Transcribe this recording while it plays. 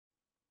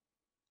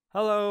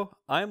Hello,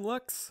 I'm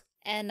Lux.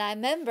 And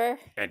I'm Ember.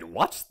 And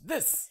watch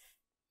this!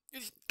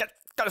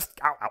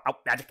 Ow,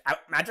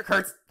 magic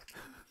hurts!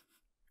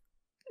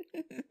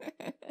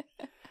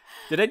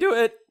 Did I do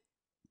it?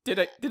 Did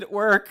it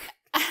work?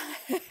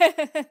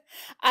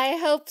 I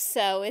hope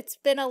so. It's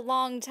been a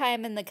long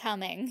time in the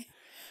coming.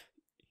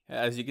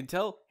 As you can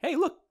tell, hey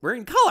look, we're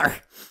in color!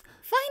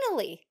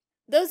 Finally!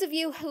 Those of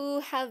you who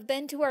have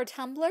been to our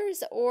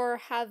Tumblrs or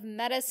have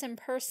met us in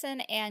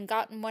person and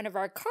gotten one of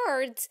our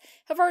cards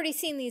have already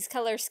seen these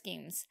color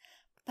schemes.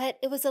 But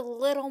it was a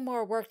little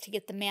more work to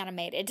get them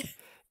animated.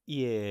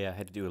 Yeah, I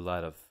had to do a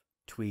lot of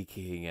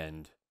tweaking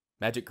and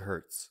magic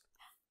hurts.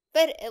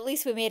 But at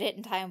least we made it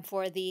in time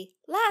for the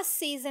last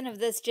season of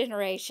this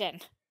generation.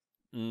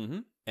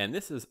 And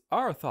this is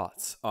our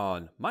thoughts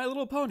on My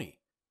Little Pony,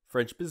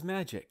 Friendship is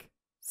Magic,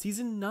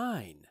 Season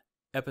 9,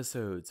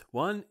 Episodes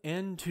 1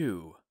 and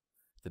 2,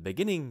 The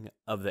Beginning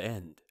of the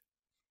End.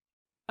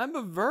 I'm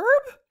a verb?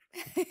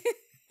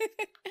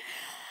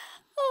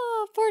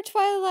 Oh, poor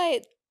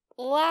Twilight.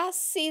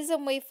 Last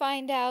season we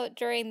find out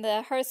during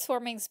the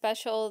Hearthwarming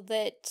special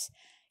that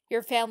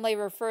your family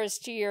refers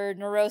to your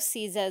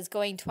neuroses as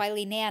going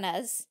Twily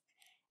Nanas,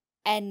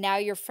 and now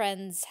your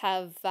friends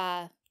have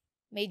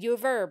made you a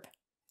verb.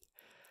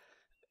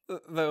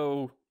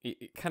 Though,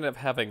 kind of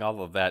having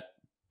all of that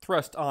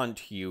thrust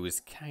onto you is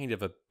kind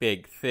of a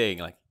big thing.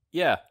 Like,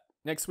 yeah,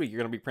 next week you're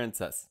going to be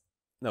princess.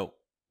 No,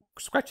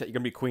 scratch that, you're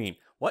going to be queen.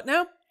 What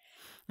now?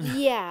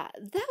 Yeah,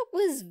 that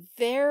was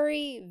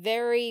very,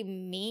 very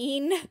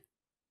mean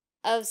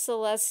of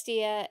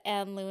Celestia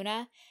and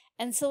Luna.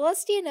 And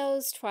Celestia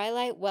knows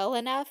Twilight well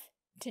enough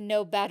to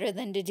know better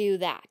than to do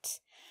that.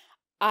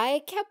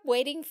 I kept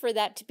waiting for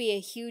that to be a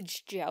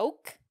huge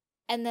joke.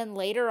 And then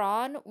later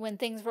on, when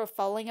things were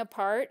falling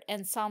apart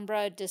and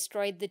Sombra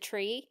destroyed the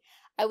tree,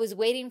 I was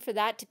waiting for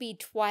that to be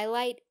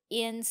Twilight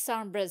in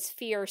Sombra's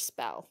fear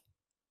spell.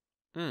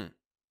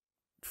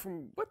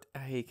 From what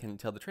I can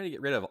tell, they're trying to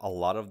get rid of a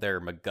lot of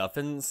their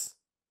MacGuffins.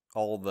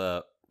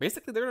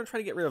 Basically, they're going to try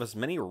to get rid of as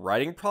many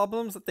writing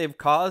problems that they've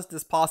caused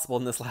as possible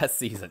in this last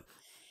season.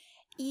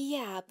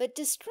 Yeah, but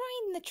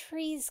destroying the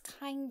tree's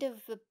kind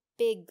of a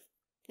big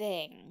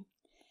thing.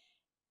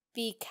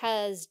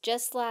 Because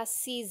just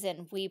last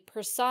season, we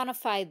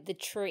personified the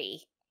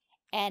tree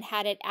and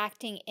had it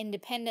acting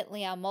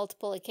independently on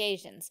multiple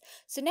occasions.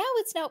 So now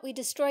it's not we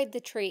destroyed the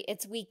tree,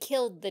 it's we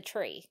killed the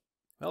tree.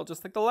 Well,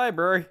 just like the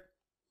library.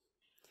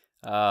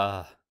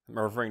 I'm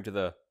referring to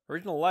the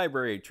original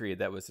library tree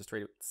that was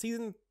destroyed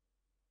season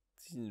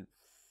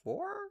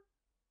 4?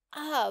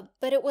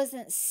 But it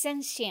wasn't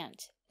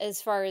sentient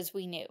as far as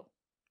we knew.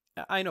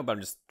 I know, but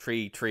I'm just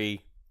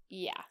tree.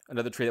 Yeah.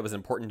 Another tree that was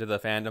important to the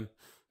fandom.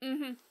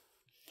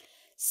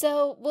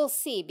 So we'll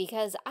see,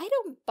 because I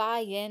don't buy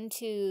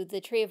into the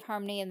Tree of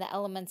Harmony and the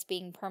elements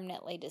being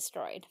permanently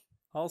destroyed.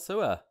 Also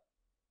a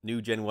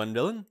new Gen 1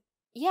 villain?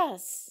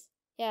 Yes.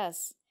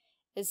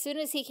 As soon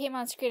as he came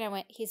on screen, I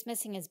went, he's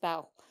missing his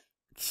bell.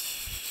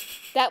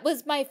 That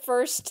was my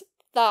first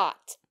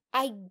thought.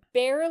 I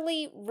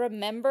barely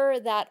remember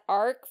that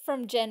arc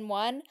from Gen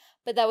 1,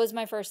 but that was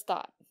my first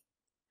thought.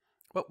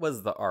 What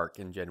was the arc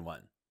in Gen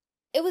 1?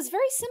 It was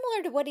very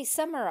similar to what he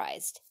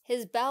summarized.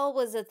 His bell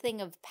was a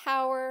thing of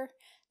power.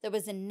 There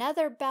was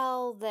another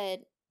bell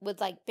that would,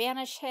 like,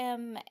 banish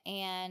him,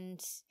 and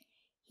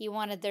he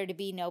wanted there to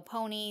be no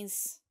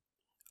ponies.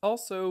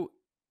 Also,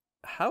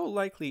 how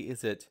likely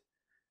is it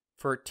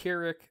for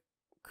Tyrek,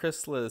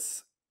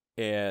 Chrysalis,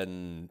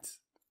 and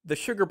the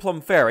Sugar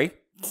Plum Fairy,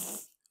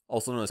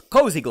 also known as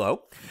Cozy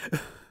Glow,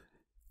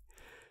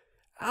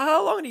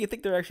 how long do you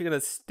think they're actually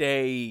going to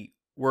stay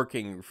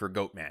working for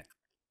Goatman?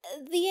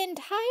 The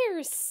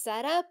entire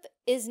setup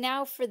is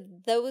now for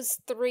those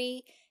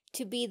three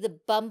to be the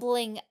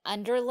bumbling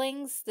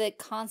underlings that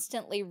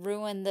constantly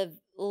ruin the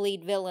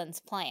lead villain's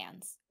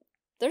plans.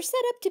 They're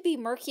set up to be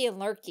murky and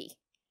lurky,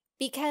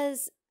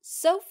 because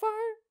so far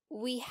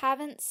we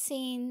haven't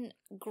seen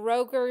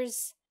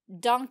Groger's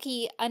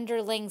donkey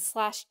underling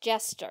 /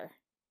 jester.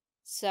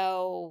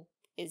 So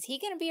is he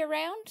going to be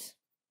around?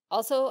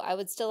 Also, I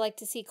would still like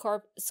to see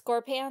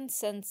Scorpion,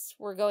 since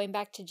we're going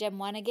back to Gen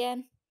 1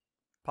 again.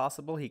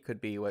 Possible he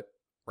could be what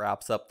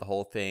wraps up the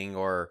whole thing,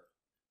 or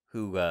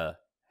who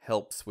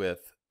helps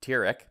with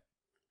Tyrek.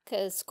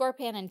 Because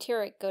Scorpion and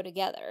Tyrek go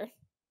together.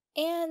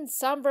 And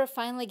Sombra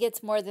finally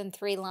gets more than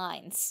 3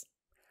 lines.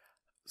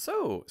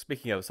 So,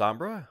 speaking of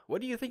Sombra,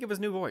 what do you think of his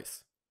new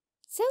voice?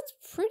 Sounds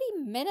pretty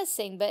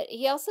menacing, but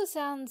he also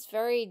sounds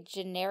very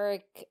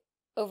generic,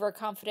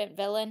 overconfident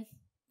villain.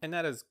 And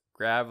not as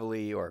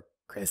gravelly or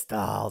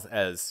crystals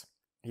as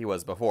he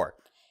was before.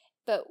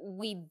 But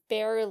we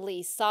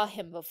barely saw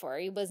him before.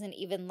 He wasn't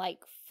even,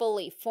 like,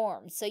 fully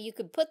formed. So you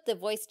could put the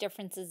voice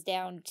differences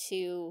down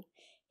to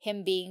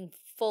him being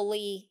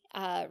fully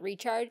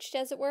recharged,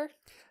 as it were.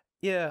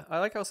 Yeah, I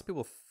like how some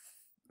people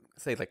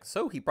say, like,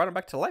 so he brought him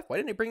back to life. Why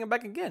didn't he bring him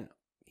back again?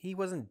 He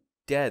wasn't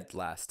dead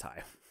last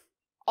time.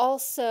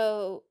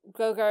 Also,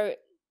 Groger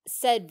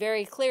said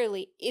very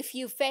clearly, if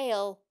you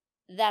fail,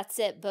 that's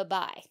it,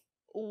 bye-bye.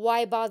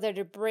 why bother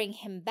to bring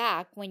him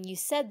back when you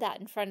said that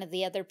in front of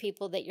the other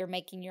people that you're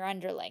making your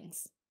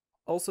underlings?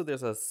 Also,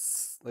 there's a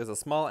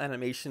small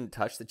animation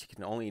touch that you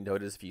can only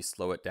notice if you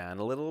slow it down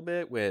a little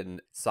bit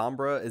when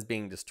Sombra is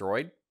being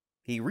destroyed.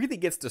 He really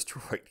gets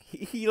destroyed.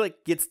 He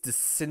like gets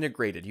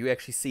disintegrated. You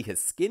actually see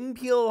his skin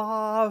peel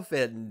off,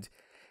 and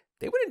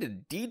they went into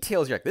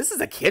details. You're like, this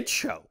is a kid's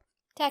show.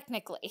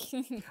 Technically.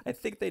 I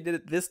think they did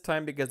it this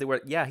time because they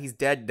were, yeah, he's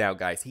dead now,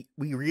 guys.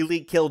 We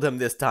really killed him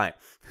this time.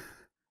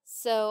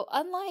 So,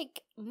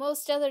 unlike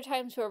most other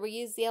times where we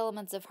use the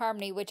elements of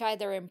harmony, which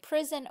either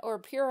imprison or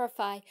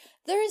purify,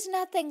 there is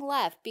nothing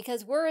left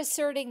because we're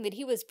asserting that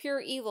he was pure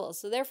evil.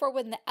 So therefore,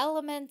 when the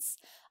elements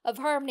of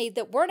harmony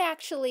that weren't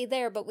actually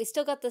there, but we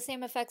still got the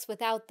same effects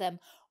without them,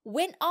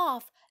 went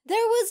off, there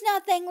was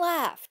nothing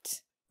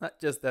left. Not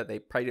just that, they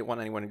probably didn't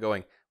want anyone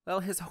going, well,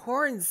 his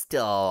horn's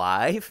still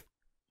alive.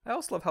 I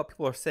also love how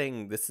people are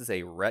saying this is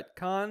a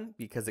retcon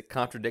because it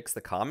contradicts the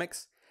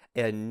comics.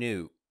 And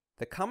no,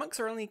 the comics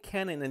are only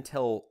canon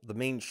until the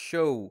main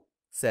show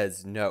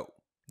says no.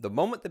 The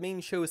moment the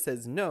main show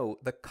says no,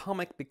 the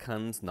comic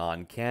becomes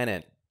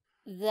non-canon.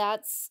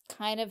 That's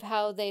kind of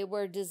how they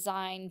were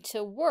designed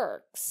to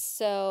work,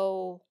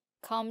 so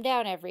calm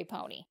down, every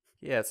pony.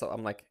 Yeah, so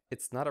I'm like,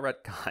 it's not a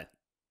retcon.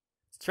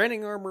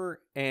 Training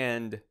armor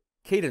and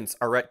cadence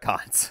are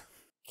retcons.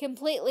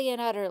 Completely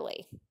and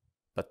utterly.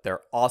 But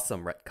they're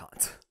awesome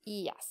retcons.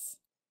 Yes.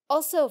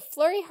 Also,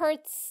 Flurry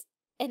Heart's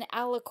an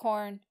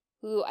alicorn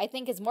who I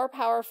think is more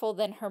powerful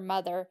than her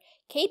mother.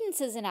 Cadence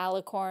is an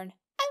alicorn.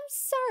 I'm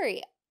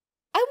sorry.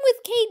 I'm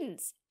with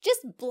Cadence.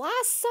 Just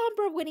blast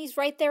Sombra when he's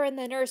right there in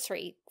the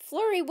nursery.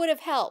 Flurry would have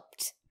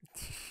helped.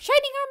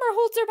 Shining Armor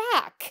holds her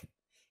back.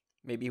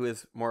 Maybe he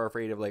was more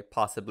afraid of like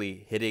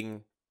possibly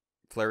hitting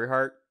Flurry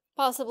Heart.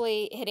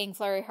 Possibly hitting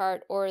Flurry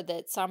Heart, or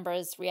that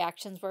Sombra's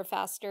reactions were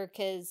faster,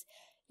 because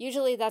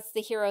usually that's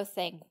the hero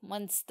thing.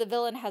 Once the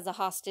villain has a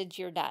hostage,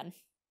 you're done.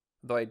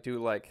 Though I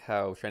do like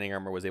how Shining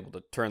Armor was able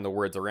to turn the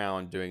words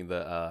around doing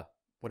the,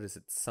 what is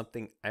it,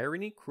 something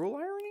irony? Cruel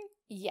irony?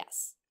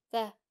 Yes.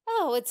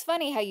 Oh, it's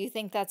funny how you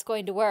think that's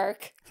going to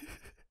work.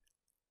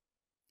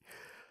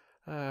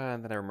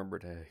 And then I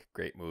remembered a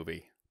great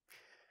movie.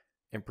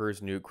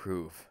 Emperor's New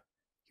Groove.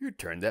 You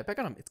turned that back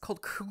on him. It's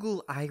called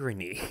Cruel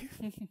Irony.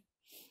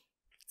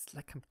 It's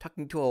like I'm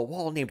talking to a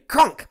wall named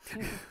Crunk.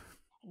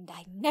 And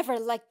I never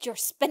liked your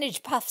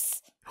spinach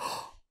puffs.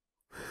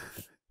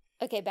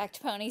 Okay, back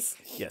to ponies.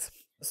 Yes.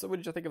 So what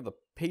did you think of the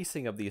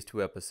pacing of these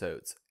two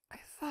episodes? I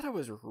thought it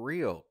was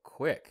real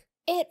quick.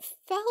 It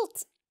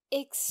felt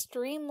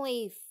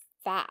extremely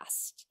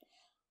fast.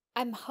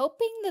 I'm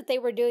hoping that they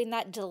were doing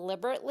that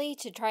deliberately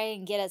to try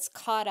and get us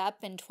caught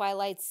up in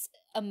Twilight's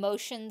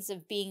emotions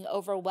of being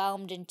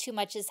overwhelmed and too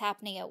much is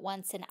happening at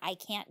once and I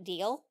can't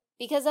deal.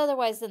 Because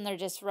otherwise then they're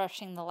just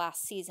rushing the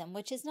last season,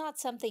 which is not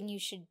something you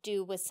should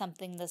do with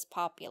something this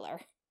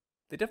popular.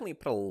 They definitely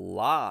put a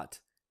lot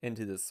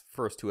into this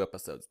first two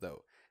episodes,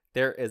 though.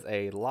 There is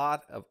a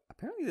lot of,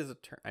 apparently there's a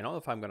term, I don't know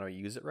if I'm going to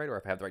use it right or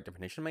if I have the right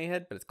definition in my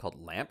head, but it's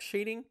called lamp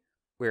shading,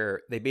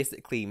 where they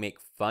basically make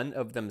fun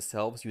of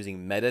themselves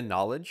using meta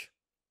knowledge.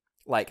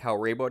 Like how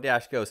Rainbow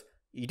Dash goes,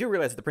 you do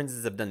realize that the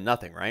princesses have done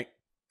nothing, right?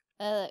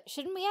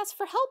 Shouldn't we ask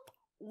for help?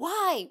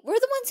 Why? We're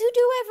the ones who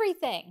do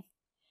everything.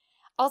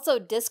 Also,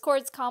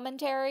 Discord's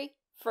commentary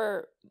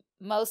for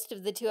most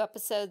of the two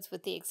episodes,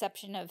 with the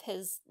exception of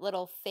his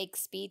little fake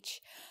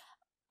speech,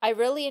 I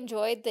really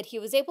enjoyed that he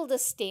was able to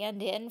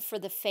stand in for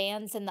the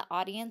fans and the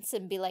audience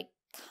and be like,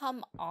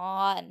 come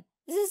on.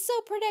 This is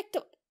so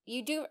predictable.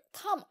 You do,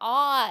 come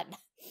on.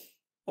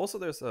 Also,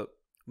 there's a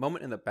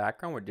moment in the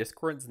background where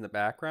Discord's in the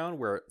background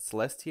where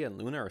Celestia and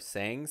Luna are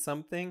saying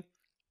something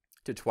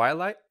to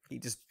Twilight. He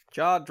just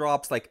jaw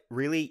drops like,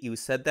 really? You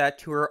said that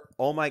to her?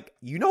 Oh my,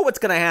 you know what's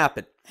going to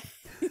happen.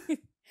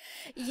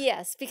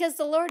 Yes, because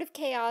the Lord of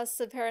Chaos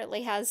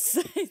apparently has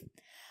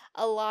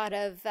a lot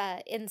of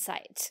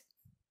insight.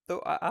 Though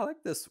I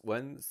like this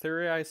one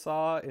theory I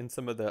saw in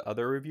some of the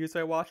other reviews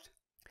I watched,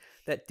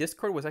 that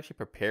Discord was actually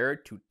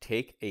prepared to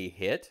take a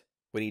hit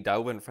when he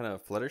dove in front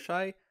of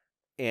Fluttershy,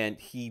 and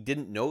he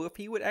didn't know if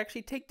he would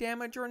actually take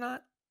damage or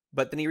not.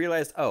 But then he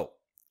realized, oh,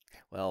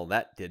 well,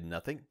 that did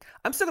nothing.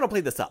 I'm still going to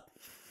play this up.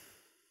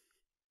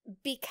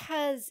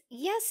 Because,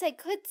 yes, I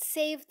could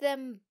save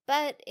them,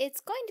 but it's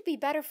going to be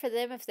better for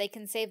them if they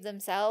can save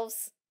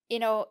themselves. You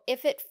know,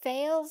 if it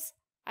fails,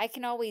 I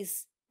can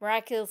always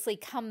miraculously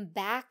come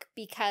back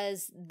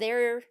because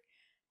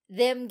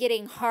them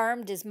getting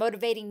harmed is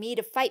motivating me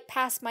to fight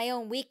past my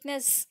own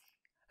weakness.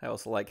 I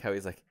also like how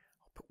he's like,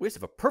 waste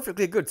of a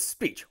perfectly good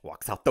speech,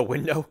 walks out the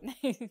window.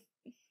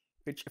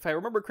 Which, if I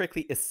remember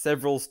correctly, is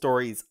several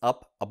stories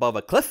up above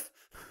a cliff.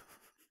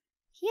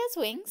 He has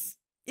wings.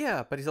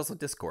 Yeah, but he's also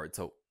Discord,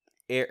 so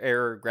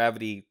air,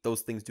 gravity,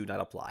 those things do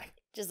not apply.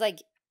 Just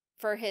like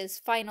for his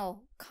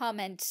final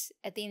comment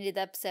at the end of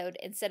the episode,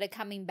 instead of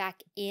coming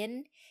back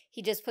in,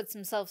 he just puts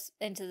himself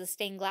into the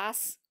stained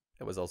glass.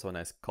 That was also a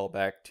nice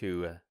callback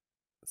to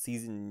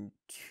season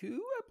 2,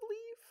 I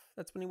believe.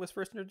 That's when he was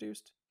first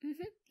introduced.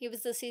 He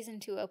was the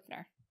season 2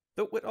 opener.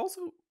 Though what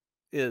also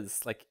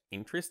is, like,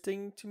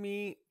 interesting to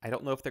me. I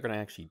don't know if they're going to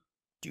actually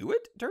do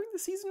it during the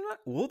season or not.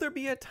 Will there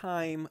be a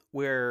time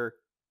where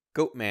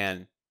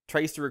Goatman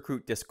tries to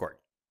recruit Discord?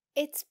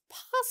 It's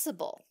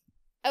possible.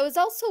 I was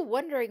also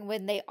wondering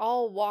when they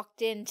all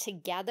walked in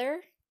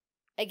together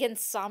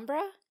against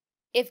Sombra,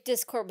 if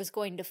Discord was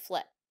going to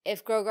flip.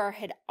 If Grogar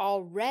had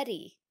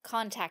already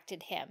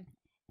contacted him,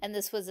 and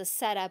this was a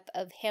setup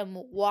of him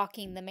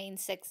walking the main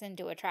six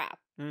into a trap.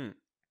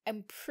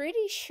 I'm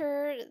pretty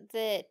sure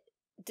that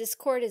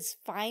Discord is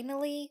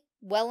finally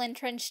well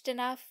entrenched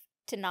enough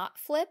to not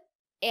flip,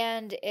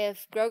 and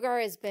if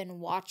Grogar has been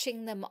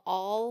watching them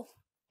all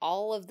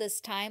of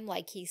this time,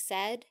 like he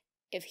said,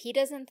 if he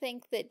doesn't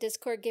think that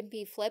Discord can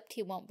be flipped,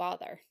 he won't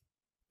bother.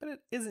 But it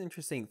is an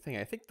interesting thing.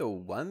 I think the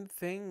one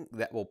thing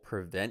that will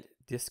prevent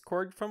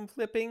Discord from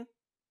flipping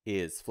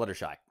is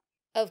Fluttershy.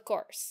 Of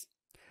course.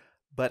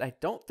 But I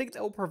don't think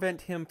that will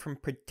prevent him from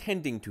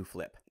pretending to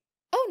flip.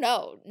 Oh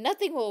no,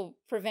 nothing will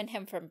prevent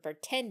him from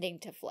pretending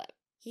to flip.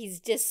 He's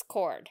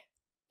Discord.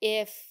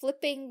 If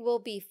flipping will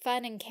be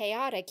fun and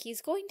chaotic,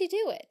 he's going to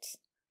do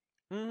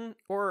it.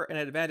 Or an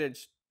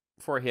advantage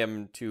for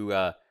him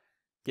to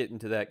get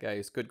into that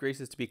guy's good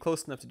graces to be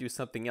close enough to do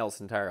something else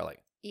entirely.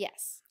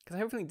 Yes. Because I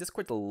have a feeling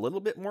Discord's a little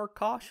bit more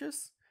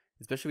cautious,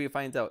 especially if he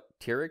finds out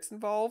Tyrik's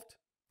involved.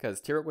 Because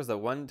Tyrik was the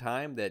one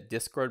time that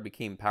Discord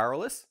became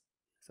powerless.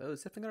 So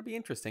it's definitely going to be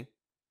interesting.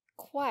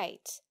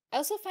 Quite. I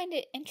also find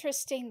it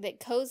interesting that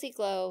Cozy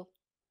Glow,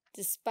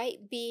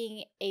 despite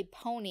being a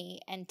pony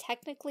and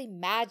technically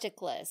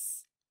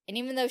magicless, and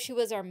even though she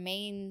was our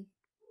main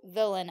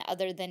villain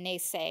other than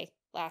Nace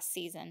last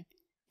season,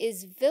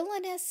 is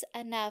villainous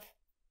enough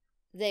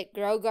that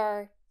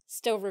Grogar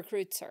still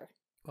recruits her.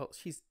 Well,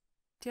 she's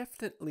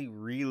definitely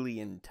really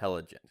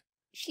intelligent.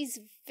 She's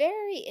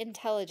very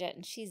intelligent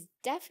and she's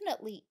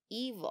definitely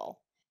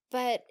evil,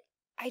 but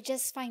I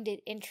just find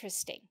it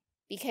interesting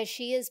because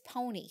she is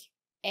pony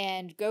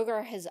and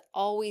Grogar has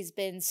always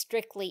been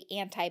strictly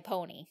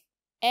anti-pony.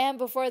 And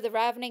before the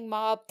ravening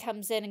mob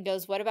comes in and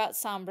goes, what about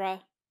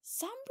Sombra?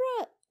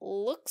 Sombra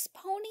looks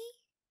pony,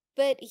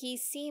 but he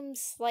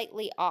seems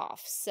slightly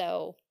off,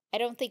 so I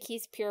don't think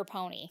he's pure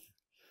pony.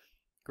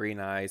 Green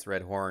eyes,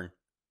 red horn.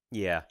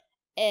 Yeah.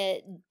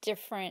 A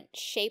different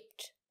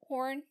shaped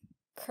horn,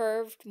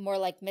 curved, more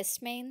like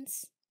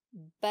Mistmane's,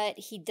 but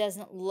he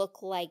doesn't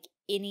look like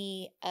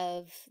any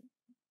of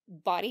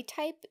body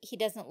type. He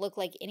doesn't look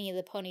like any of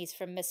the ponies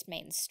from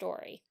Mistmane's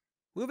story.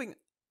 Moving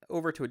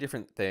over to a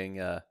different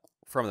thing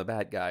from the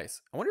bad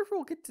guys, I wonder if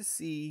we'll get to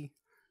see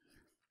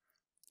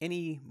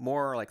any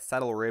more like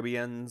Saddle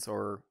Arabians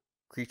or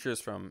creatures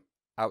from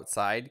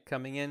outside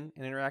coming in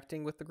and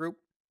interacting with the group.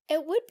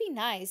 It would be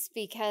nice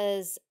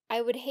because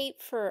I would hate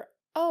for,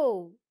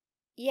 oh,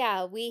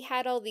 yeah, we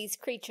had all these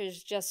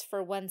creatures just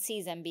for one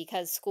season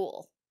because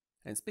school.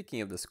 And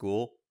speaking of the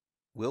school,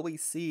 will we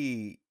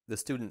see the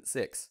Student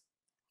 6?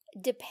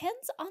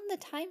 Depends on the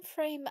time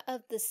frame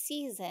of the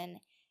season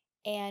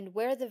and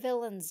where the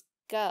villains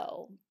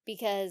go.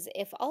 Because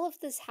if all of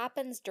this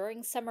happens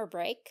during summer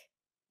break,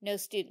 no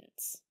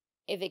students.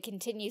 If it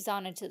continues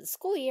on into the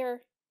school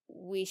year,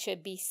 we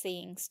should be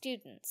seeing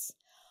students.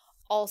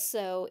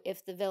 Also,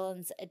 if the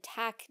villains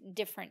attack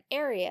different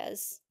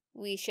areas,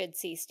 we should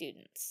see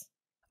students.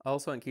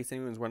 Also, in case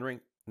anyone's wondering,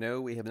 no,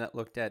 we have not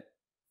looked at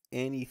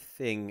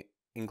anything,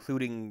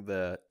 including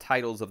the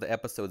titles of the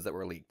episodes that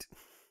were leaked.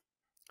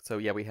 So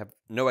yeah, we have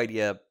no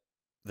idea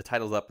the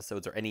titles of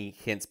episodes or any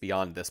hints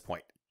beyond this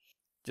point.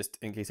 Just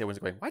in case everyone's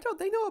going, why don't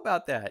they know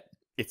about that?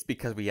 It's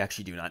because we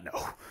actually do not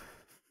know.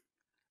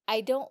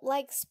 I don't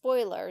like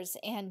spoilers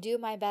and do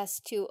my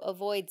best to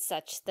avoid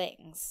such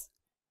things.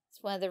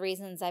 It's one of the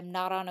reasons I'm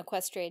not on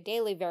Equestria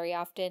Daily very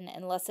often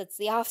unless it's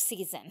the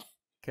off-season.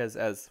 Because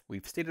as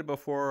we've stated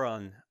before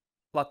on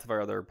lots of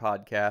our other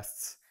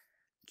podcasts,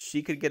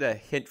 she could get a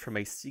hint from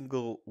a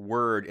single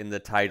word in the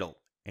title.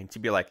 And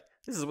she'd be like,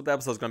 this is what the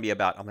episode's going to be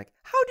about. I'm like,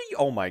 how do you?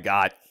 Oh my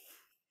god.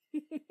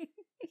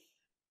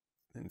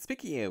 And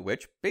speaking of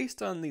which,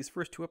 based on these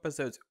first two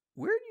episodes,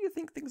 where do you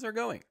think things are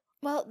going?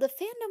 Well, the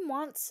fandom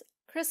wants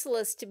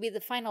Chrysalis to be the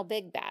final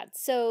big bad.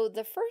 So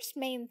the first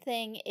main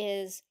thing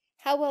is,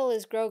 how well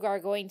is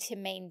Grogar going to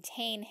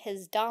maintain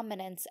his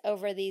dominance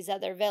over these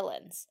other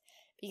villains?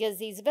 Because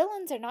these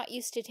villains are not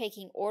used to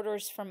taking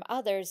orders from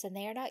others, and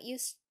they are not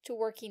used to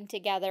working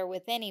together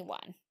with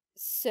anyone.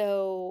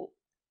 So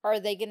are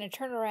they going to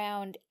turn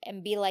around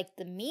and be like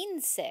the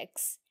Mean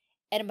Six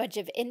and a bunch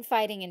of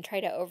infighting and try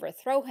to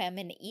overthrow him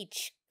and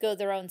each go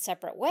their own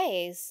separate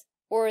ways?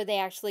 Or are they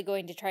actually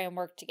going to try and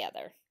work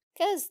together?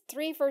 Because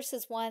 3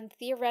 versus 1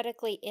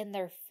 theoretically in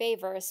their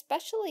favor,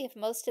 especially if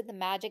most of the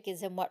magic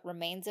is in what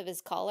remains of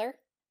his collar.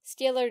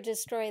 Steal or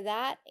destroy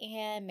that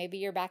and maybe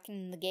you're back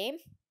in the game.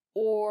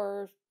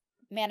 Or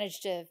manage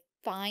to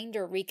find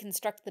or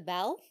reconstruct the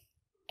bell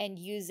and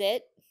use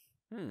it.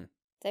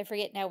 I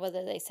forget now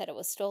whether they said it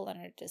was stolen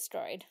or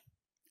destroyed.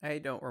 I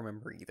don't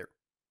remember either.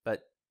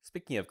 But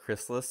speaking of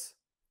Chrysalis,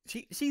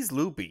 she's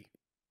loopy.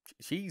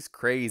 She's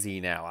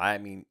crazy now. I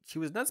mean, she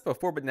was nuts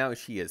before, but now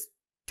she is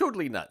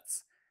totally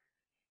nuts.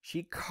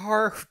 She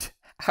carved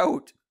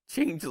out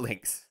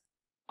changelings.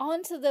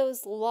 Onto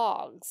those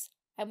logs.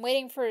 I'm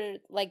waiting for,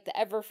 like, the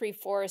Everfree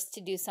Forest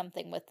to do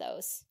something with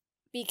those.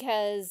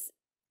 Because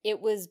it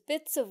was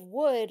bits of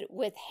wood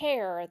with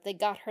hair that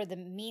got her the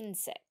mean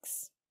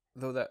six.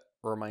 Though the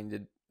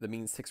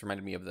mean six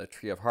reminded me of the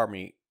Tree of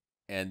Harmony,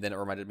 and then it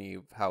reminded me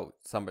of how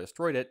somebody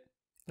destroyed it.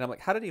 And I'm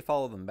like, how did he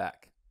follow them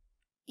back?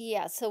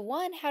 Yeah, so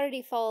one, how did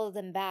he follow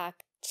them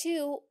back?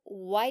 Two,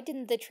 why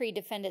didn't the tree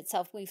defend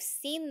itself? We've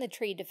seen the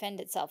tree defend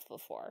itself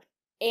before.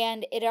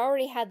 And it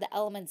already had the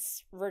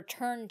elements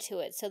return to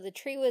it, so the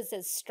tree was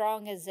as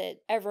strong as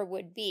it ever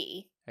would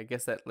be. I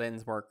guess that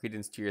lends more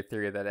credence to your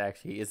theory that it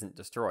actually isn't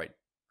destroyed.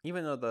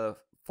 Even though the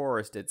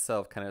forest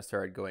itself kind of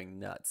started going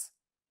nuts.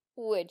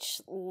 Which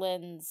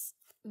lends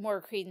more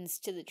credence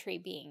to the tree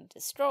being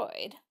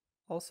destroyed.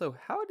 Also,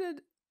 how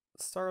did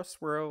Star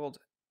Swirled,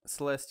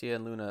 Celestia,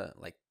 and Luna,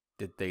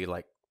 did they,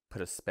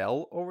 put a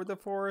spell over the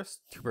forest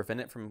to prevent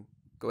it from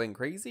going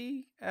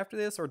crazy after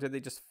this? Or did they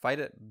just fight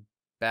it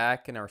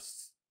back and at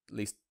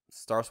least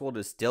Star Swirled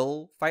is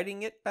still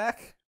fighting it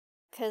back?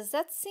 Because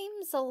that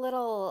seems a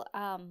little,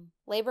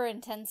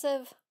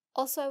 labor-intensive.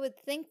 Also, I would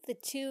think the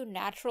two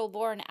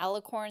natural-born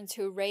alicorns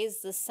who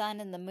raise the sun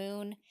and the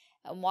moon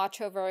and watch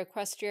over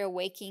Equestria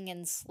waking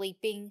and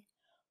sleeping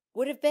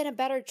would have been a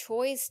better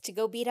choice to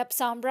go beat up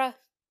Sombra.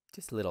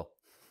 Just a little.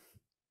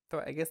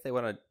 So I guess they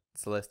wanted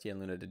Celestia and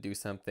Luna to do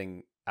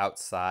something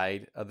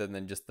outside other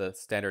than just the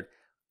standard,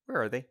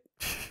 where are they?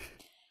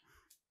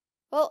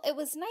 Well, it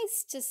was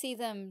nice to see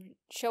them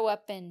show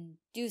up and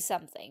do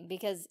something,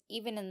 because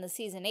even in the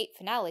Season 8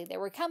 finale, they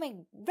were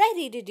coming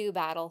ready to do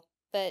battle,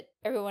 but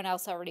everyone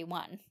else already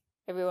won.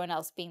 Everyone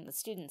else being the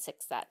Student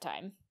Six that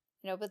time.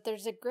 But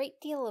there's a great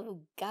deal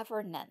of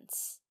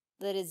governance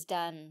that is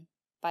done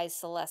by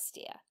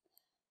Celestia.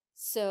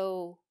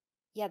 So,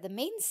 yeah, the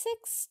main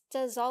six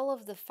does all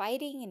of the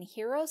fighting and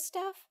hero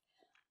stuff.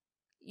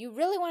 You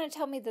really want to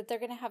tell me that they're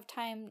going to have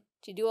time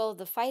to do all of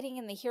the fighting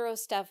and the hero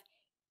stuff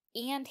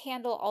and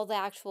handle all the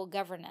actual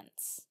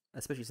governance?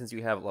 Especially since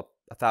you have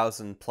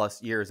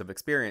 1,000+ years of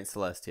experience,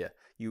 Celestia.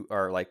 You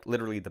are,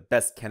 literally the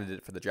best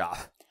candidate for the job.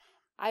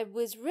 I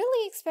was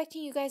really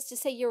expecting you guys to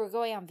say you were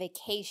going on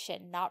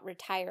vacation, not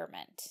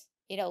retirement.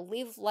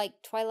 Leave,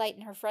 Twilight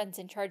and her friends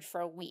in charge for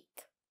a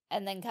week,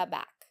 and then come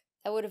back.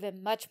 That would have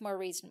been much more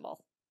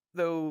reasonable.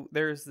 Though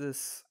there's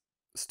this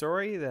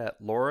story that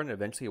Lauren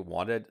eventually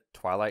wanted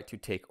Twilight to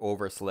take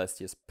over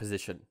Celestia's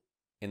position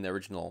in the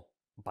original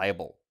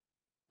Bible.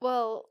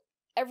 Well,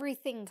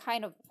 everything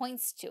kind of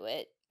points to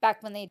it.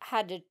 Back when they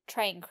had to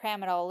try and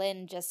cram it all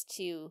in just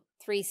to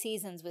 3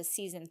 seasons, with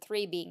Season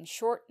 3 being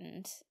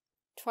shortened,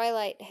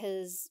 Twilight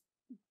has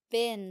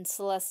been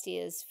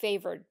Celestia's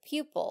favored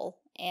pupil,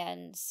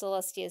 and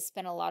Celestia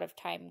spent a lot of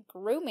time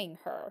grooming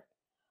her,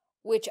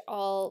 which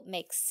all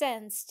makes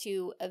sense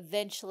to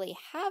eventually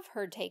have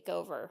her take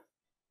over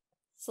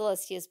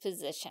Celestia's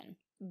position.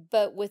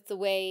 But with the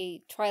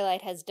way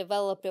Twilight has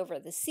developed over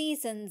the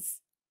seasons,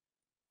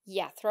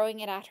 yeah, throwing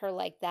it at her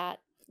like that,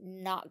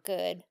 not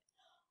good.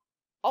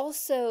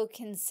 Also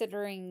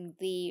considering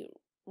the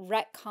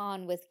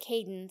retcon with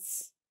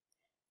Cadence.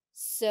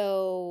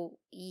 So,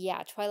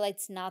 yeah,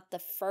 Twilight's not the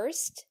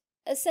first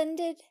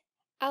ascended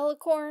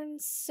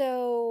alicorn,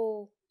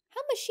 so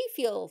how must she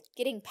feel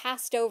getting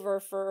passed over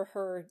for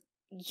her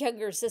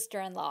younger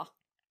sister-in-law?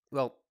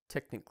 Well,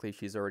 technically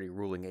she's already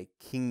ruling a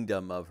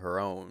kingdom of her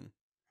own.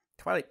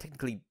 Twilight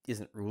technically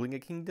isn't ruling a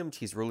kingdom,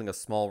 she's ruling a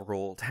small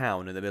rural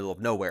town in the middle of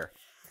nowhere.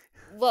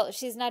 Well,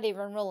 she's not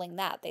even ruling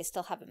that. They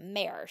still have a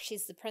mayor.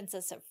 She's the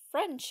princess of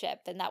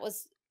friendship, and that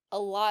was a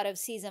lot of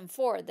Season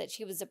 4, that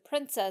she was a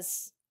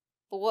princess,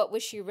 but what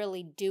was she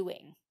really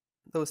doing?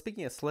 Though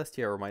speaking of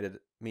Celestia reminded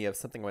me of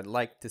something I'd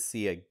like to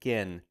see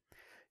again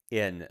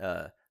in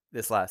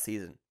this last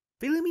season.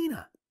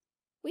 Philomena!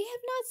 We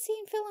have not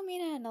seen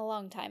Philomena in a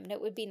long time, and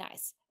it would be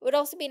nice. It would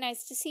also be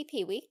nice to see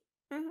Pee-wee.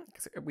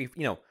 Because we've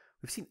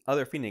seen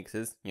other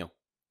Phoenixes,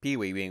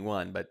 Pee-wee being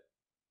one, but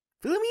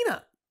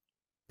Philomena!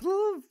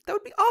 That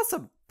would be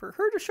awesome for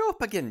her to show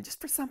up again,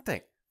 just for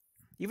something.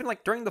 Even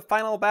during the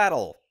final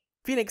battle,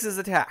 Phoenix's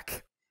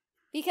attack.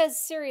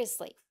 Because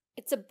seriously,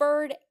 it's a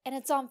bird and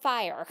it's on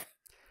fire.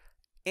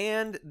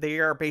 And they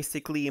are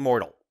basically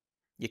immortal.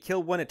 You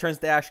kill one, it turns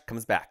to ash,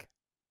 comes back.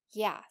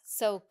 Yeah,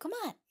 so come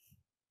on.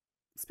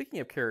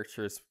 Speaking of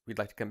characters we'd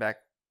like to come back,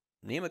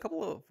 name a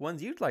couple of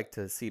ones you'd like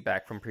to see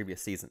back from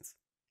previous seasons.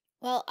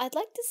 Well, I'd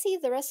like to see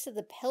the rest of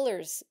the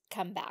pillars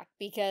come back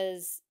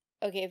because,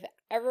 okay, if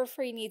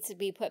Everfree needs to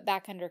be put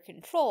back under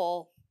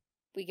control,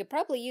 we could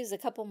probably use a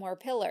couple more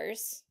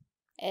pillars.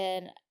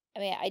 And,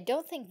 I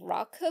don't think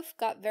Rockhoof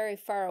got very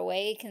far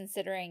away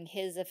considering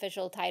his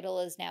official title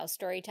is now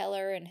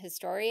Storyteller and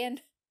Historian.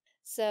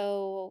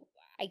 So,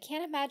 I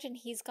can't imagine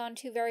he's gone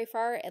too very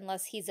far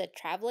unless he's a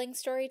traveling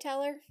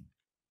storyteller.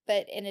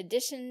 But in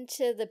addition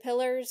to the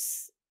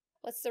pillars,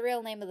 what's the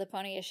real name of the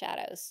Pony of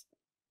Shadows?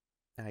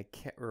 I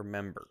can't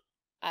remember.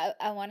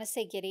 I want to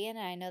say Gideon,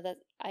 and I know that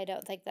I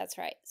don't think that's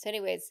right. So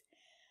anyways,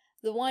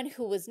 the one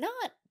who was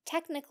not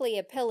technically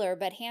a pillar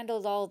but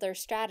handled all their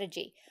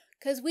strategy.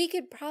 Because we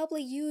could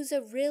probably use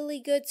a really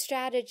good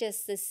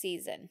strategist this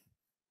season.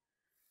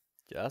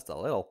 Just a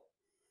little.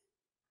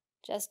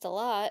 Just a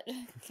lot,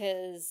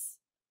 because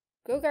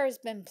Grogar's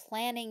been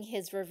planning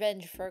his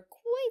revenge for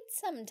quite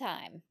some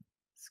time.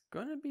 It's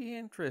gonna be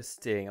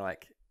interesting.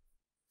 Like,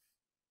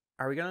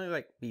 are we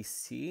gonna be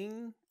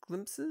seeing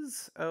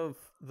glimpses of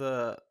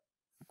the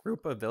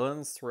group of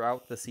villains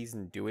throughout the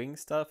season doing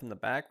stuff in the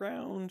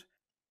background?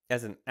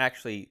 As in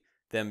actually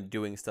them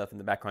doing stuff in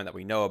the background that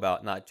we know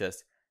about, not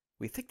just,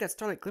 we think that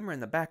starlight glimmer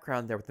in the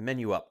background there with the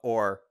menu up,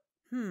 or,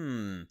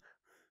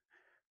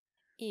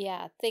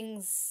 Yeah,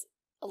 things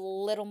a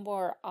little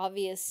more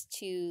obvious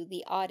to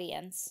the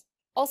audience.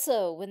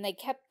 Also, when they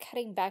kept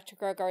cutting back to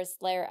Grogar's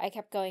lair, I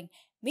kept going,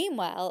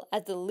 meanwhile,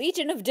 at the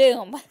Legion of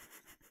Doom.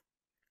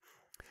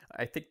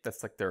 I think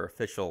that's like their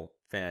official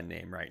fan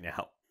name right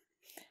now.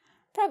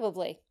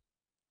 Probably.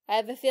 I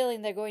have a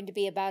feeling they're going to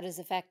be about as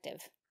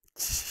effective.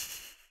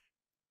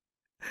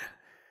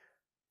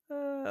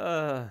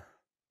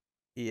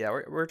 Yeah,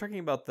 we're talking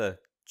about the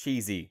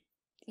cheesy.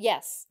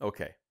 Yes.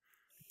 Okay.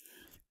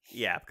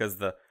 Yeah, because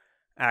the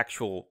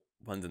actual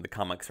ones in the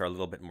comics are a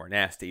little bit more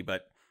nasty,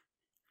 but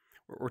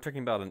we're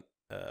talking about an,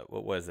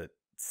 what was it,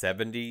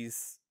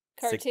 70s?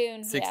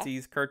 Cartoon,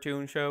 60s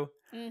cartoon show?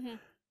 Mm-hmm.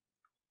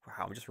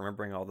 Wow, I'm just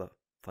remembering all the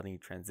funny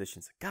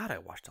transitions. God, I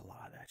watched a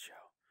lot of that show.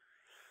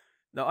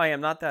 No, I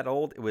am not that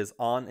old. It was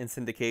on in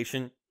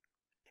syndication.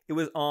 It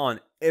was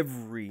on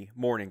every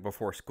morning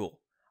before school.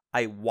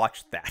 I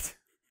watched that.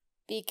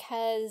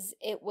 Because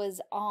it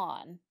was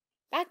on.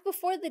 Back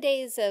before the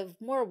days of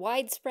more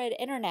widespread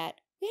internet,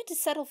 we had to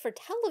settle for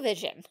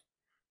television.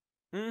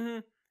 Mm-hmm.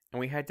 And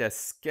we had to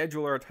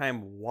schedule our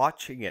time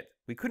watching it.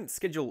 We couldn't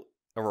schedule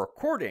a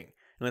recording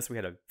unless we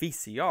had a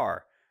VCR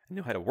and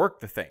knew how to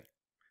work the thing.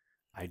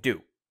 I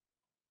do.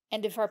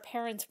 And if our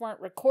parents weren't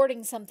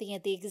recording something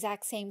at the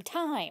exact same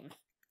time.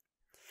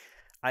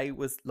 I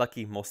was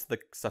lucky. Most of the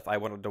stuff I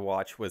wanted to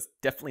watch was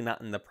definitely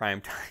not in the prime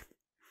time.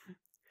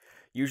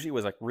 Usually it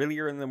was like really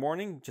early in the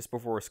morning, just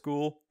before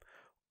school,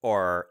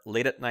 or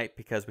late at night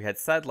because we had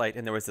satellite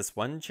and there was this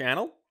one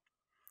channel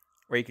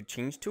where you could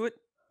change to it,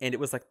 and it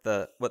was like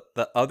what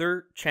the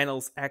other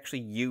channels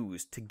actually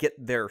used to get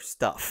their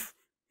stuff.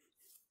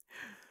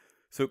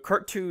 So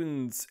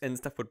cartoons and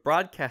stuff would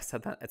broadcast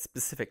at that at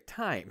specific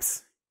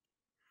times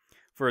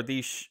for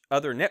these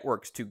other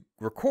networks to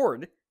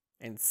record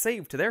and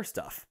save to their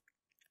stuff.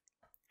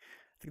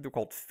 I think they're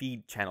called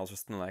feed channels or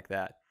something like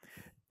that.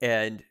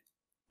 And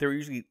there were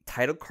usually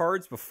title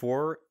cards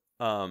before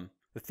the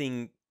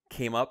thing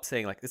came up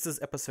saying, like, this is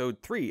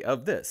episode 3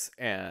 of this,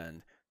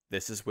 and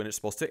this is when it's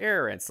supposed to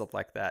air, and stuff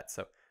like that.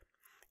 So,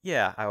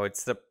 yeah, I would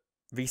set up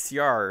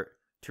VCR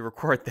to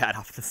record that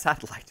off the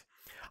satellite.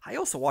 I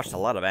also watched a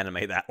lot of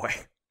anime that way.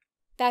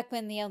 Back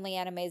when the only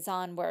animes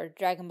on were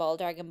Dragon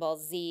Ball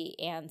Z,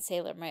 and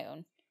Sailor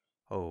Moon.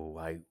 Oh,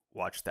 I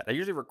watched that. I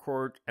usually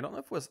record, I don't know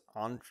if it was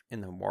on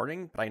in the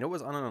morning, but I know it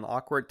was on an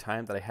awkward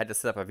time that I had to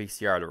set up a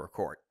VCR to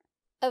record.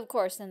 Of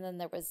course, and then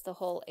there was the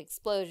whole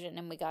explosion,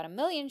 and we got a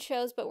million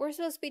shows, but we're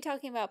supposed to be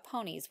talking about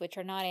ponies, which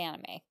are not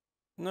anime.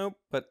 Nope,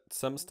 but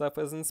some stuff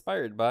was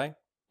inspired by.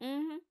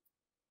 Mm-hmm.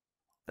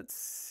 Let's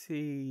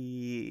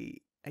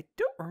see. I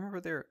don't remember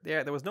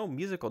there was no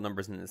musical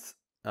numbers in this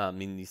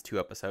in these 2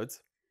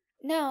 episodes.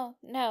 No,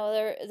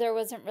 there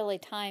wasn't really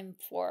time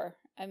for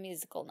a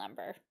musical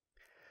number.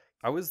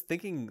 I was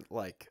thinking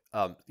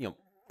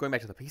going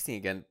back to the pacing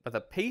again, but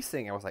the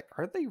pacing, I was like,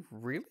 are they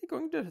really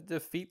going to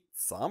defeat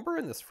Sombra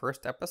in this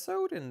first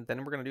episode, and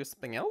then we're going to do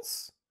something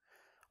else?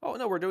 Oh,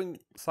 no, we're doing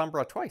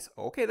Sombra twice.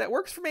 Okay, that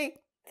works for me.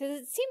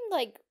 Because it seemed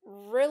like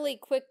really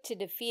quick to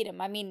defeat him.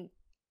 I mean,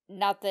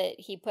 not that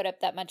he put up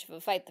that much of a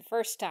fight the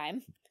first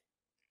time,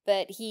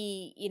 but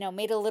he,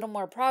 made a little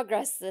more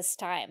progress this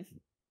time.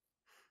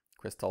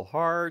 Crystal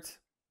Heart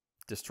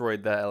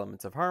destroyed the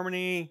elements of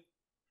harmony,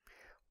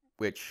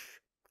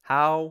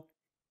 how?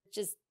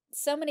 Just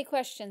so many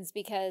questions,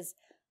 because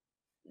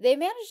they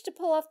managed to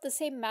pull off the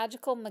same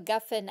magical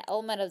MacGuffin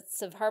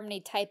elements of harmony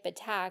type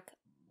attack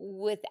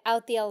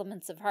without the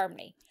elements of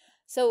harmony.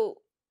 So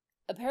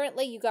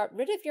apparently you got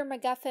rid of your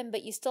MacGuffin,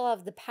 but you still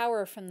have the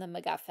power from the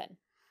MacGuffin.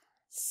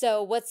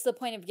 So what's the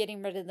point of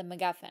getting rid of the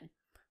MacGuffin?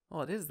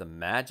 Well, it is the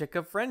magic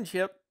of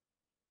friendship.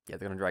 Yeah,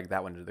 they're going to drag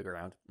that one to the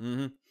ground.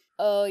 Mm-hmm.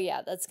 Oh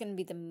yeah, that's going to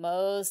be the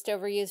most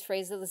overused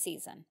phrase of the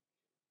season.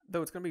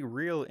 Though it's going to be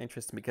real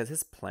interesting because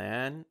his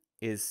plan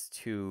is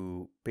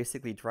to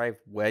basically drive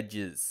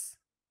wedges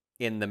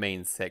in the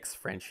main 6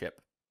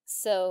 friendship.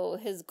 So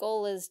his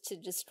goal is to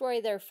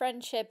destroy their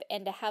friendship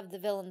and to have the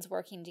villains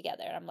working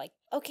together. And I'm like,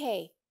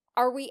 okay,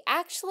 are we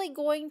actually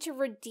going to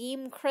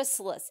redeem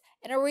Chrysalis?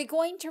 And are we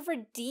going to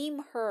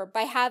redeem her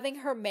by having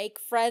her make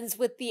friends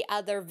with the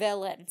other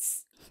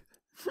villains?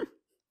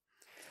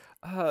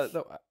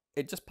 Though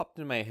it just popped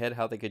in my head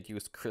how they could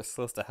use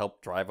Chrysalis to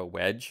help drive a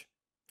wedge.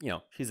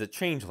 She's a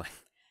changeling.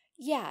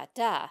 Yeah,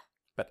 duh.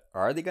 But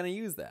are they going to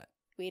use that?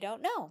 We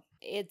don't know.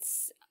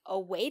 It's a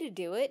way to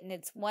do it, and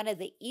it's one of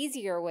the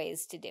easier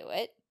ways to do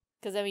it.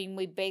 Because,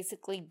 we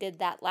basically did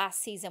that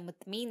last season with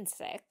the Mean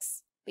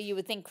Six. But you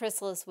would think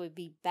Chrysalis would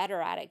be better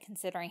at it,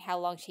 considering how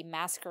long she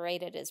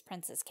masqueraded as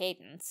Princess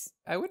Cadence.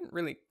 I wouldn't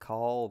really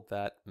call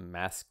that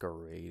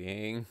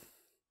masquerading.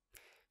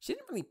 She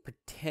didn't really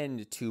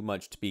pretend too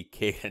much to be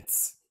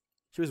Cadence.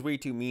 She was way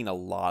too mean a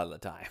lot of the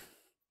time.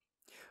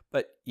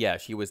 But yeah,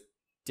 she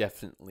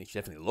definitely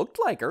looked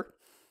like her.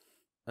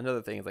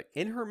 Another thing is, like,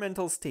 in her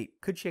mental state,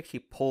 could she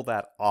actually pull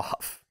that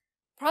off?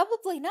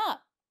 Probably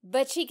not,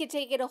 but she could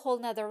take it a whole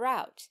nother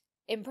route.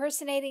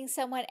 Impersonating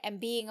someone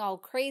and being all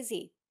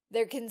crazy.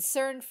 They're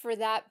concerned for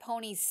that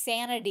pony's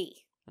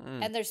sanity.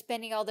 And they're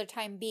spending all their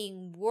time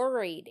being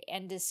worried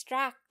and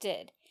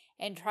distracted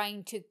and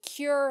trying to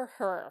cure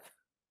her.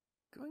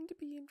 Going to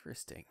be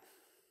interesting.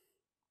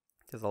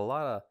 There's a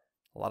lot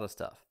of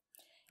stuff.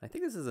 I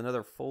think this is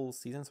another full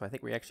season, so I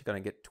think we're actually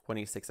going to get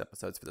 26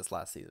 episodes for this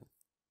last season.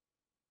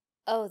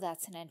 Oh,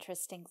 that's an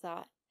interesting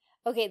thought.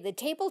 Okay, the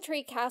Table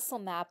Tree Castle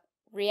map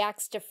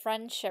reacts to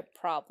friendship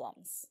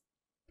problems.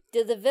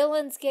 Do the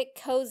villains get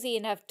cozy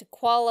enough to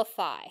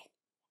qualify?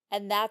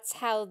 And that's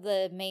how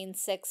the main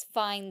six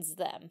finds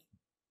them.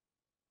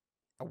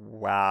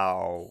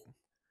 Wow.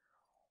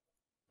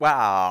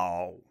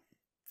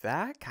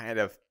 That kind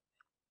of...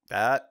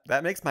 That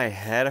makes my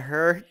head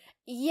hurt.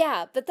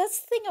 Yeah, but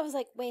that's the thing. I was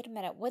like, wait a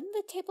minute. Wouldn't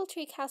the Table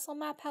Tree Castle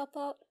map help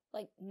out?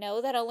 Like,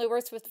 no, that only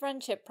works with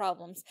friendship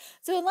problems.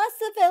 So unless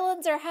the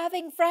villains are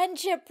having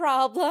friendship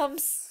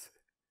problems...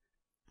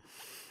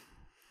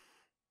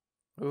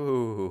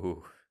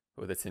 Ooh,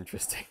 that's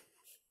interesting.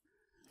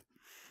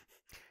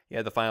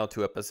 Yeah, the final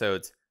 2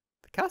 episodes.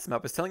 The castle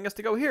map is telling us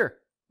to go here.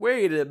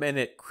 Wait a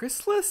minute,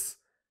 Chrysalis?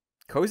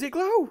 Cozy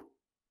Glow?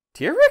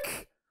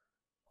 Tyrek?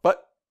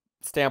 But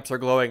stamps are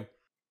glowing.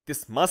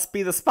 This must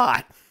be the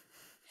spot.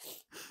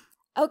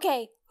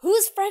 Okay,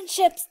 whose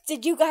friendships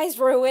did you guys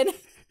ruin?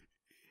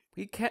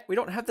 We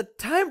don't have the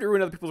time to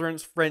ruin other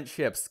people's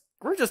friendships.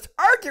 We're just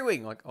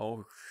arguing. Like,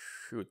 oh,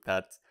 shoot,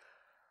 that's...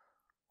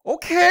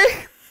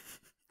 Okay.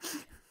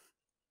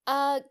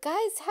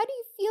 Guys, how do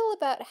you feel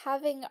about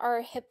having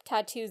our hip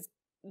tattoos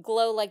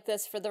glow like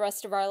this for the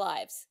rest of our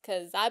lives?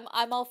 Because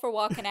I'm all for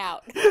walking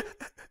out.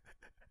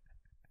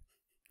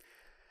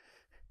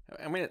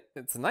 I mean,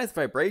 it's a nice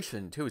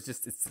vibration too. It's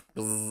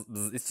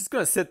just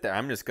gonna sit there.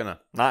 I'm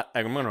gonna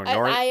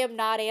ignore it. I am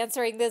not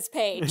answering this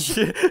page.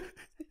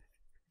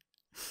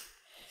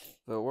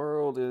 The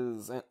world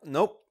is...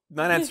 Nope,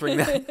 not answering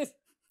that.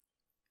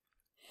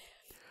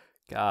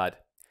 God.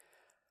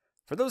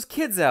 For those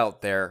kids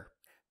out there,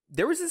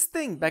 there was this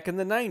thing back in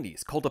the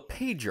 90s called a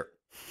pager.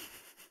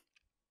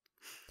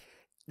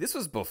 This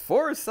was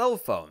before cell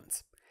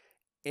phones.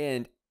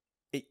 And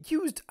it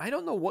used, I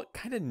don't know what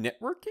kind of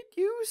network it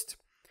used,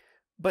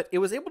 but it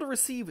was able to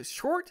receive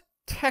short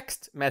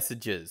text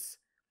messages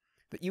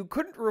that you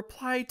couldn't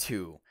reply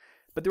to.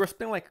 But they were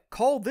saying, like,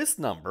 call this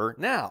number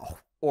now,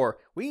 or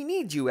we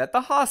need you at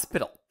the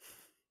hospital.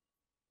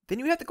 Then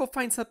you have to go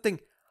find something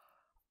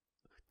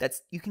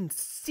that's you can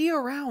see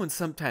around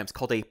sometimes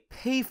called a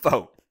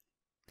payphone.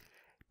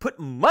 Put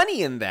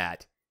money in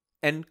that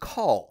and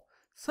call.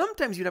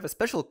 Sometimes you'd have a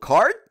special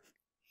card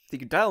that you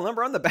could dial a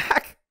number on the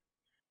back.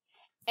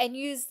 And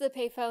use the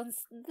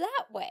payphones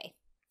that way.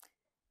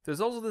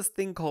 There's also this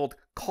thing called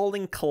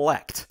calling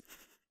collect.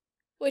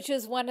 Which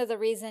is one of the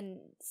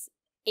reasons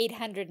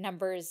 800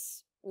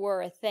 numbers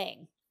were a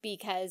thing.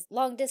 Because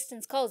long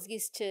distance calls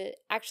used to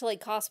actually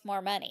cost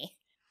more money.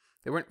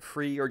 They weren't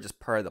free or just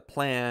part of the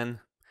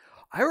plan.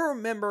 I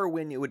remember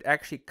when it would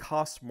actually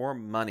cost more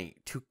money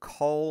to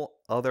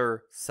call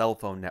other cell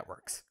phone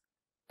networks.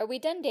 Are we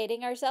done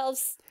dating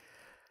ourselves?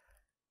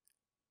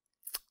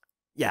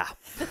 Yeah.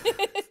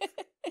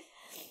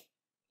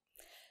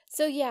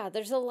 So yeah,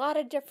 there's a lot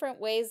of different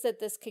ways that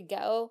this could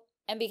go.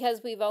 And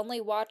because we've only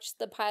watched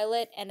the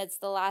pilot and it's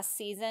the last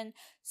season,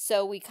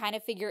 so we kind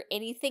of figure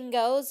anything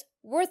goes,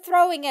 we're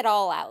throwing it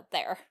all out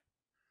there.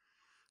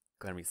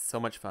 Gonna be so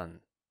much fun.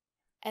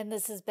 And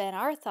this has been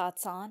our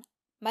thoughts on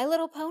My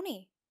Little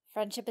Pony,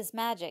 Friendship is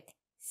Magic,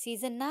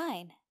 Season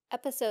 9,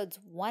 Episodes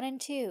 1 and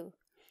 2,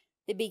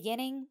 The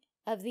Beginning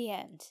of the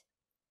End.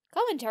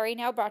 Commentary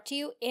now brought to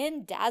you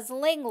in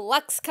dazzling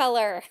luxe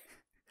color.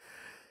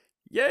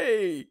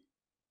 Yay!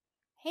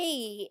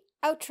 Hey,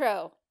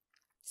 outro.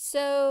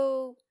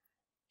 So,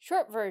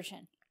 short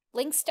version,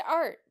 links to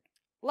art.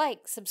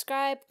 Like,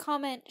 subscribe,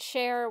 comment,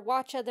 share,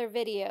 watch other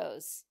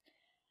videos.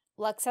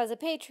 Lux has a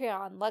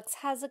Patreon. Lux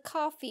has a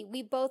Coffee.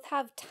 We both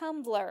have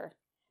Tumblr.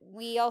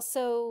 We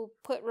also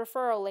put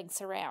referral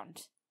links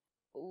around.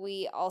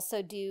 We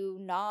also do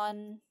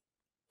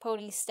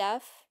non-pony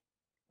stuff,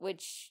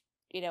 which,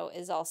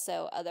 is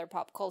also other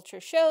pop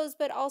culture shows,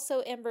 but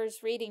also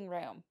Ember's Reading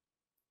Room.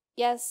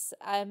 Yes,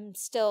 I'm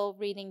still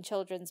reading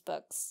children's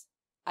books.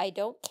 I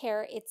don't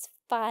care, it's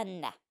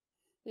fun.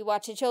 We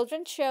watch a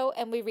children's show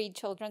and we read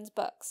children's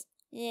books.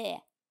 Yeah.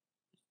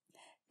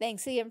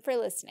 Thanks again for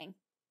listening.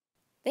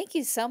 Thank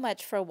you so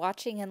much for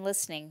watching and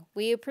listening.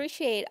 We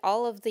appreciate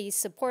all of the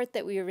support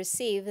that we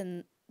receive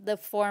in the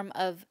form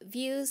of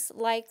views,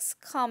 likes,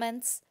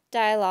 comments,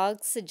 dialogue,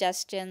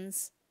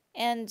 suggestions,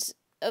 and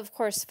of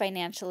course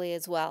financially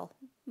as well.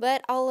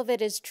 but all of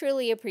it is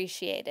truly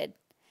appreciated.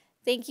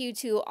 Thank you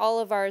to all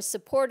of our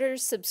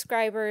supporters,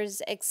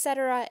 subscribers,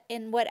 etc.,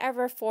 in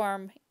whatever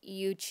form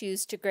you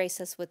choose to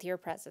grace us with your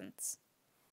presence.